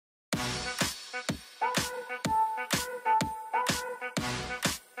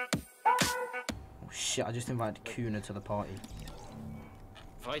shit, I just invited Kuna to the party.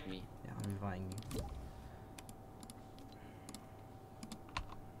 Invite me. Yeah, I'm inviting you.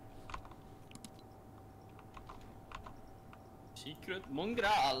 Secret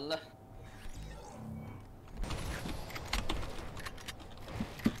Mongraal.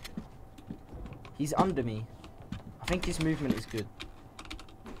 He's under me. I think his movement is good.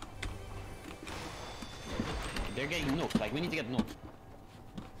 They're getting knocked. Like, we need to get knocked.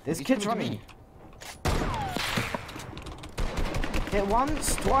 There's kids running. Hit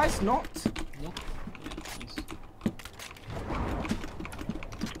once, twice, knocked. Knock. Yeah, nice.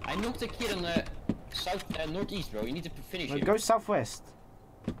 I knocked a kid on the south, northeast, bro. You need to finish him. Go southwest.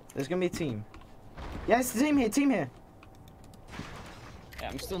 There's gonna be a team. Yeah, it's a team here, team here. Yeah,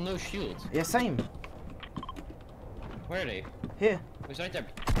 I'm still no shield. Yeah, same. Where are they? Here. Oh, he's right there.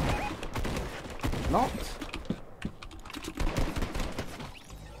 Knocked.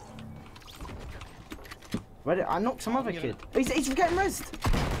 Ready? I knocked some other kid. He's getting rezzed.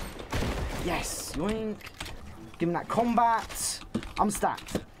 Yes. Yoink. Give him that combat. I'm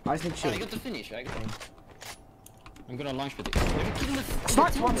stacked. I just need Oh, shield. I got the finish. I'm gonna launch with it.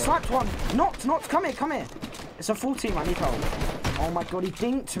 Sniped one, sniped one. Knocked. Come here, come here. It's a full team. I need help. Oh my god, he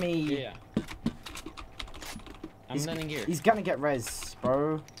dinked me. Yeah. I'm landing here. He's gonna get res,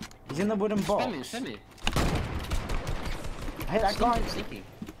 bro. He's in the wooden box. Spam me. I hit that guy. Sneaky.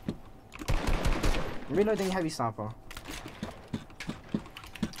 Reloading heavy sniper.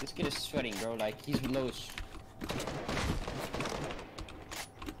 This kid is sweating, bro. Like, he's low.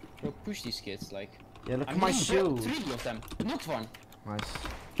 Bro, push these kids, like. Yeah, look at my shield. 3 of them. Not one. Nice.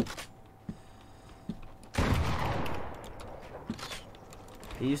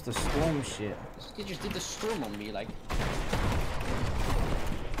 He used the storm shit. This kid just did the storm on me, like.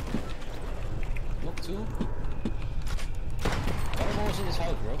 Knock 2. Everyone was in this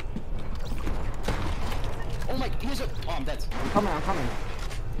house, bro. Oh my, here's a. Oh, I'm dead. I'm coming.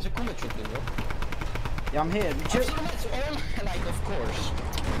 There's a combat shotgun, bro. Yeah, I'm here. Oh, like, of course.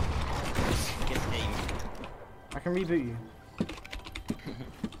 Get aim. I can reboot you. I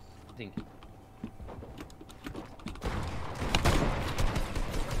think.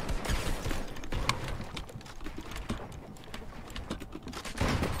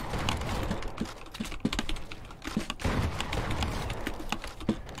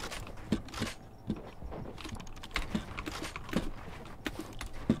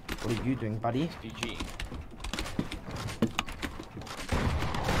 What are you doing, buddy? GG.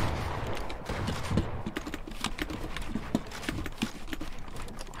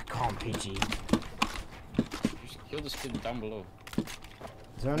 I can't PG. Just kill this kid down below.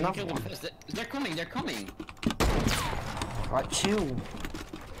 Is there another one? They're coming. Right, chill.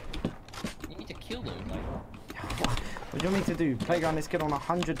 You need to kill them, like. What do you want me to do? Playground this kid on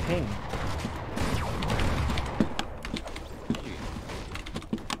 100 ping.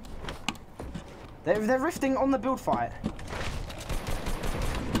 They're rifting on the build fight.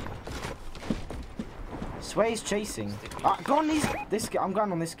 Sway's chasing. Go on this kid. I'm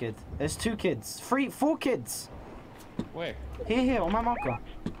going on this kid. There's 2 kids. 4 kids. Where? Here, on my marker.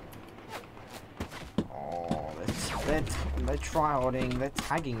 Oh, they're tryharding. They're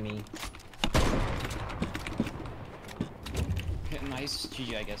tagging me. Nice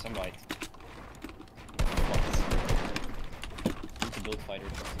GG, I guess. I'm right. Need to build fighter.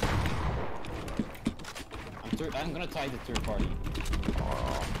 I'm gonna tie the 3rd party.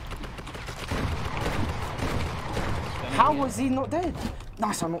 How was he not dead?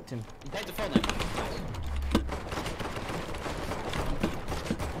 Nice, I knocked him. He died to Fortnite.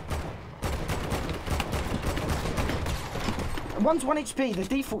 One's 1 HP, the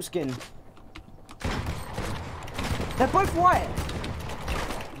default skin. They're both white.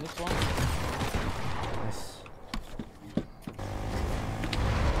 This one. Nice.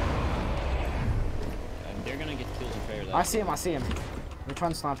 And they're gonna get kills in fair. I see him. We're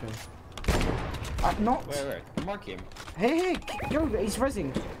trying to snipe him. Not. Where? Mark him. Hey, go, he's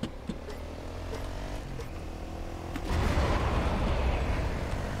rezzing.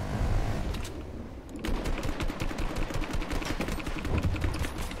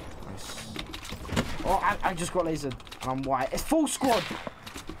 Nice. Oh, I just got lasered. And I'm white. It's full squad.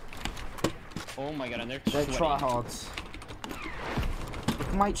 Oh my god, and they're tryhards. Look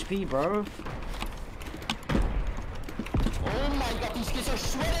at my HP, bro. Oh my god, these kids are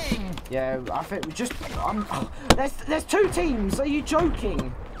sweating! Yeah, I think we just. There's 2 teams. Are you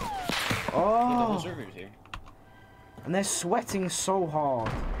joking? The whole Oh. server's here. And they're sweating so hard.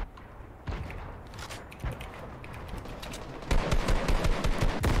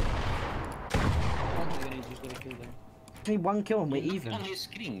 Oh my god, I just got a kill there. Only 1 kill and we're even. On his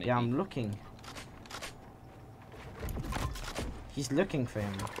screen, maybe. Yeah, I'm looking. he's looking for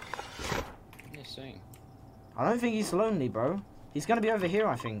him. Yeah, same. I don't think he's lonely, bro. He's gonna be over here,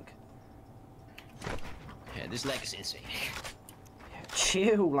 I think. Yeah, this lag is insane.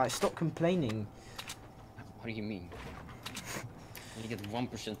 Chill, like, stop complaining. What do you mean? You get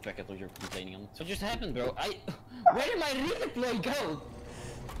 1% packet or you're complaining on. So just happened, bro. Where did my redeploy go?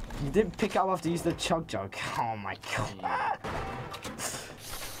 You didn't pick it up after you used the chug jug. Oh my god. Yeah.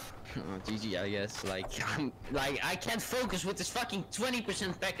 Oh, GG, I guess. Like, I can't focus with this fucking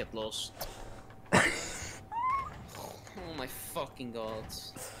 20% packet loss. Oh my fucking god.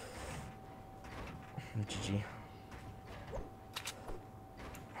 GG.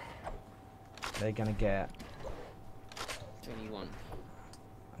 They're gonna get 21.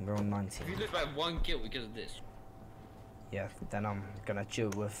 I'm going 19. If you lose by 1 kill because of this. Yeah, then I'm gonna chill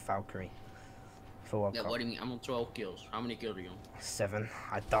with Valkyrie. For World Yeah, Cup. what do you mean? I'm on 12 kills. How many kills are you on? 7.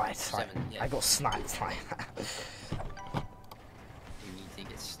 I died. 7, yeah. I got sniped. Like, You need to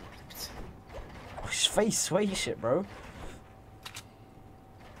get sniped. his face sway shit, bro.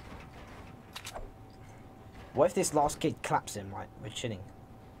 What if this last kid claps him? Like, we're chilling.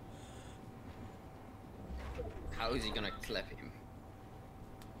 How is he gonna clap him?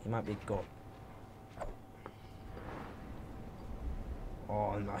 He might be got.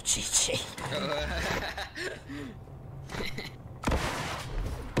 Oh no, GG.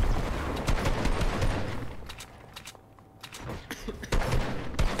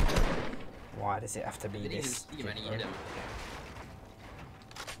 Why does it have to be Didn't even this? see him and he hit him.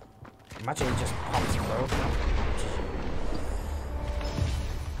 Imagine he just pumps him, bro.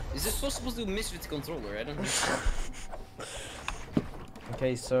 Is it possible to miss with the controller? I don't know.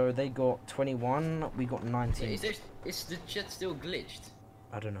 Okay, so they got 21, we got 19. Is the chat still glitched?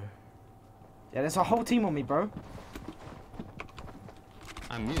 I don't know. Yeah, there's a whole team on me, bro.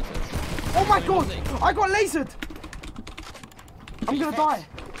 I'm muted. Oh my god! I got lasered! I'm gonna die.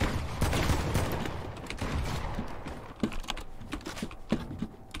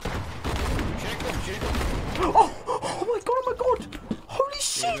 Oh! Oh my god, oh my god! Holy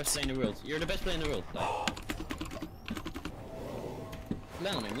shit! You're the best player in the world. You're the best player in the world. Like.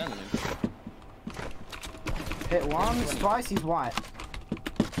 Land on him, land on him. Hit one, twice, he's white.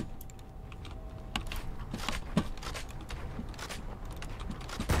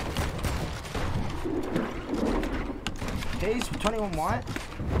 He's 21 white.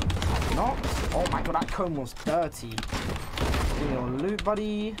 Not. Oh my god, that cone was dirty. Give me your loot,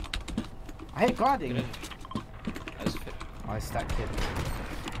 buddy. I hate gliding. I stack it.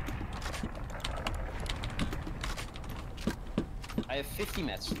 I have 50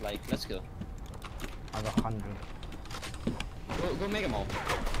 mats, like, let's go. I have 100. Go make them all.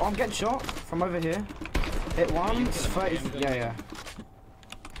 Oh, I'm getting shot from over here. Hit once, 30. Yeah.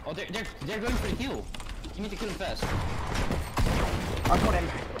 Oh, they're going for the kill. You need to kill him fast. I got him.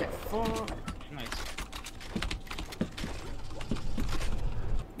 Get fucked. Nice.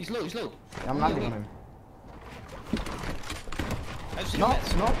 He's low, he's low. Yeah, I'm landing on him. I've seen Not.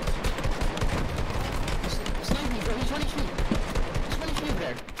 Snipe me, bro. He's 1 HP. He's 1 HP over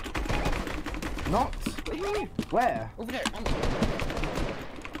there. Not. Where? Over there.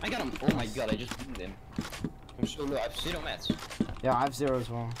 I got him. Oh my god, I just beat him. I'm so low. I have 0 mats. Yeah, I have 0 as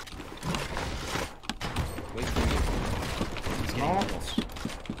well. Wait for me. He's getting Not. kills.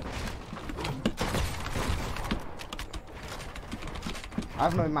 I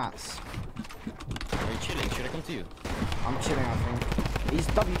have no mats. Are you chilling? Should I come to you? I'm chilling, I think. He's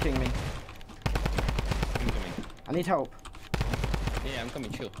W-king me. I'm coming. I need help. Yeah, I'm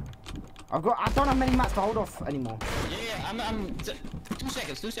coming. Chill. I don't have many mats to hold off anymore. Yeah, I'm 2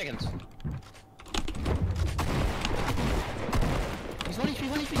 seconds. 2 seconds. He's 1 HP.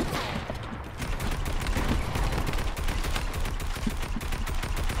 1 HP.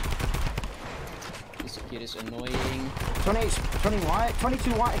 This kid is annoying. 20 white,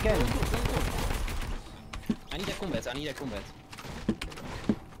 22 white again. Go. I need that combat.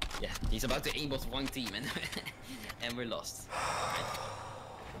 Yeah, he's about to aimbot 1 team and and we're lost.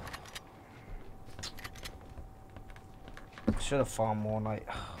 Should have farmed more, like,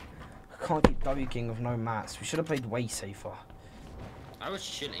 I can't keep W-king with no mats. We should have played way safer. I was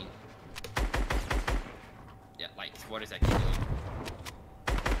chilling. Yeah, like, what is that kid doing?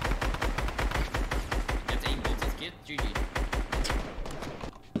 Get aimbot that kid, GG.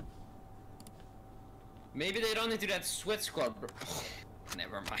 Maybe they run into that sweat squad, bro.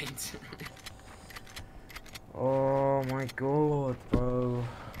 Never mind. Oh my god, bro.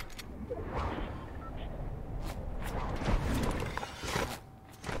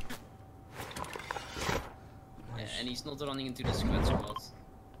 Yeah, and he's not running into the squad squad.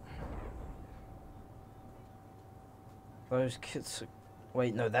 Those kids.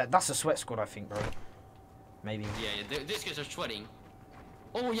 Wait, no, that's a sweat squad, I think, bro. Maybe. Yeah, these kids are sweating.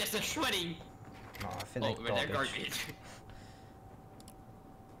 Oh yes, they're sweating. No, I think they're garbage.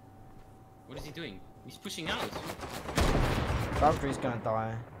 What is he doing? He's pushing out. Valkyrie's gonna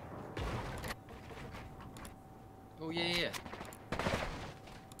die. Oh yeah.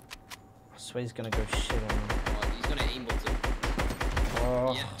 I swear he's gonna go shit on him. Oh, he's gonna aimbot him.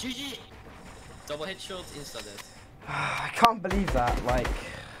 Oh. Yeah, GG. Double headshot, insta dead. I can't believe that. Like.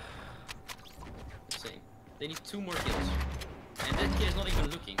 Insane. They need 2 more kills, and that kid is not even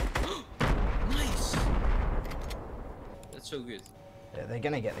looking. Nice. That's so good. Yeah, they're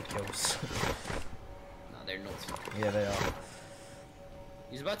gonna get the kills. No, they're not. Yeah, they are.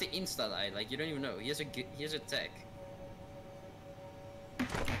 He's about to insta die, like you don't even know. He has a tech.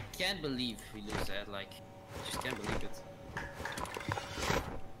 Can't believe we lose that, like just can't believe it.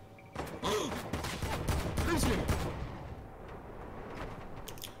 Who's him?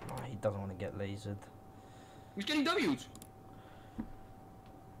 Oh, he doesn't want to get lasered. He's getting W'd.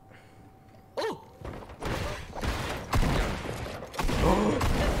 Oh!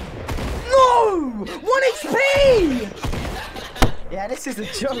 No! 1 HP! Yeah, this is a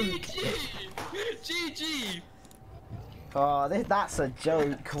joke. GG! Oh, that's a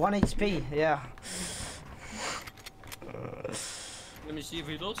joke. 1 HP, yeah. Let me see if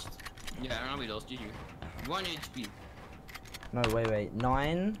we lost. Yeah, now we lost. GG. 1 HP. No, wait.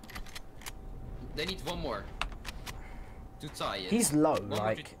 9. They need 1 more to tie it. He's low, One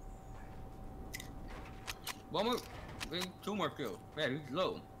like. 1 more. We need 2 more kills. Yeah, he's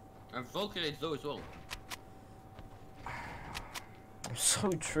low. And Valkyrie is low as well. I'm so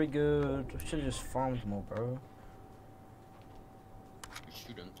triggered. I should have just farmed more, bro. You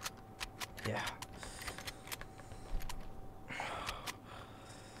shouldn't. Yeah.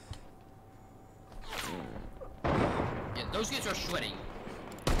 Yeah, those kids are sweating.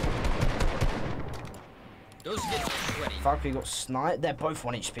 Those kids are sweating. Valkyrie got sniped. They're both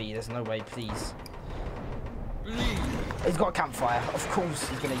 1 HP. There's no way, please. Please. He's got a campfire. Of course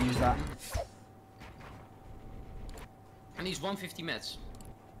he's gonna use that. And he's 150 mets.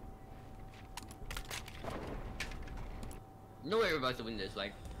 No way we're about to win this,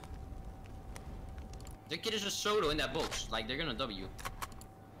 like. The kid is just solo in that box. Like, they're gonna W.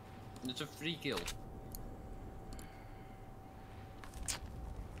 It's a free kill.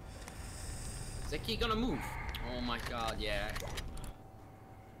 Is that kid gonna move? Oh my god, yeah.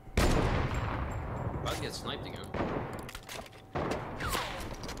 About to get sniped again.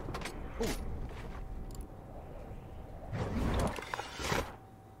 Ooh.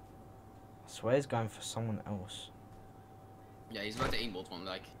 I swear he's going for someone else. Yeah, he's about to aimbot one,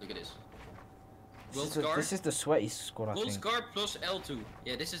 like, look at this. This is the sweaty squad, I Gold think. scar plus L2.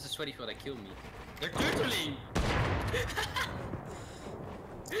 Yeah, this is the sweaty squad that killed me. They're turtling!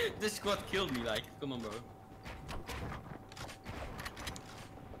 This squad killed me, like, come on, bro.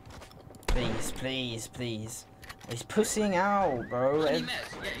 Please. He's pushing out, bro. Yeah, he's...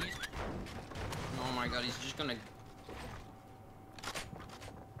 Oh my god, he's just gonna...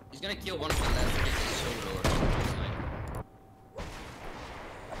 He's gonna kill one of the left because he's solo or something.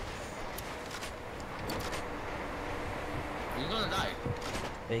 He's gonna die.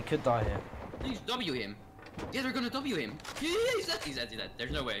 Yeah, he could die here. Please W him. Yeah, they're gonna W him. Yeah, he's dead.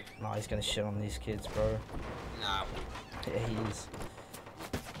 There's no way. No, he's gonna shit on these kids, bro. Nah. Yeah, he is.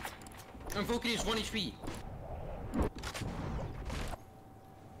 And Valkyrie is 1 HP.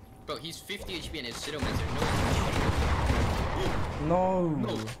 Bro, he's 50 HP and his Sidomancer No.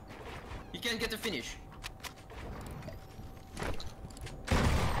 No. He can't get the finish.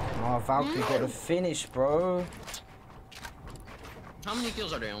 Oh, Valkyrie got a finish, bro. How many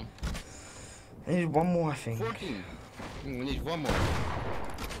kills are they on? They need 1 more, I think. 14. We need 1 more.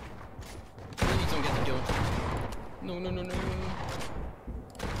 Please don't get the kill. No.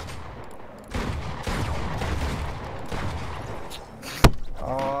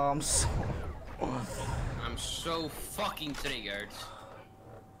 Oh, I'm so fucking triggered.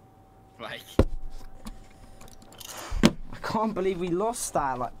 Like. I can't believe we lost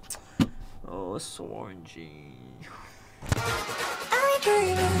that. Like, oh, it's so orangey.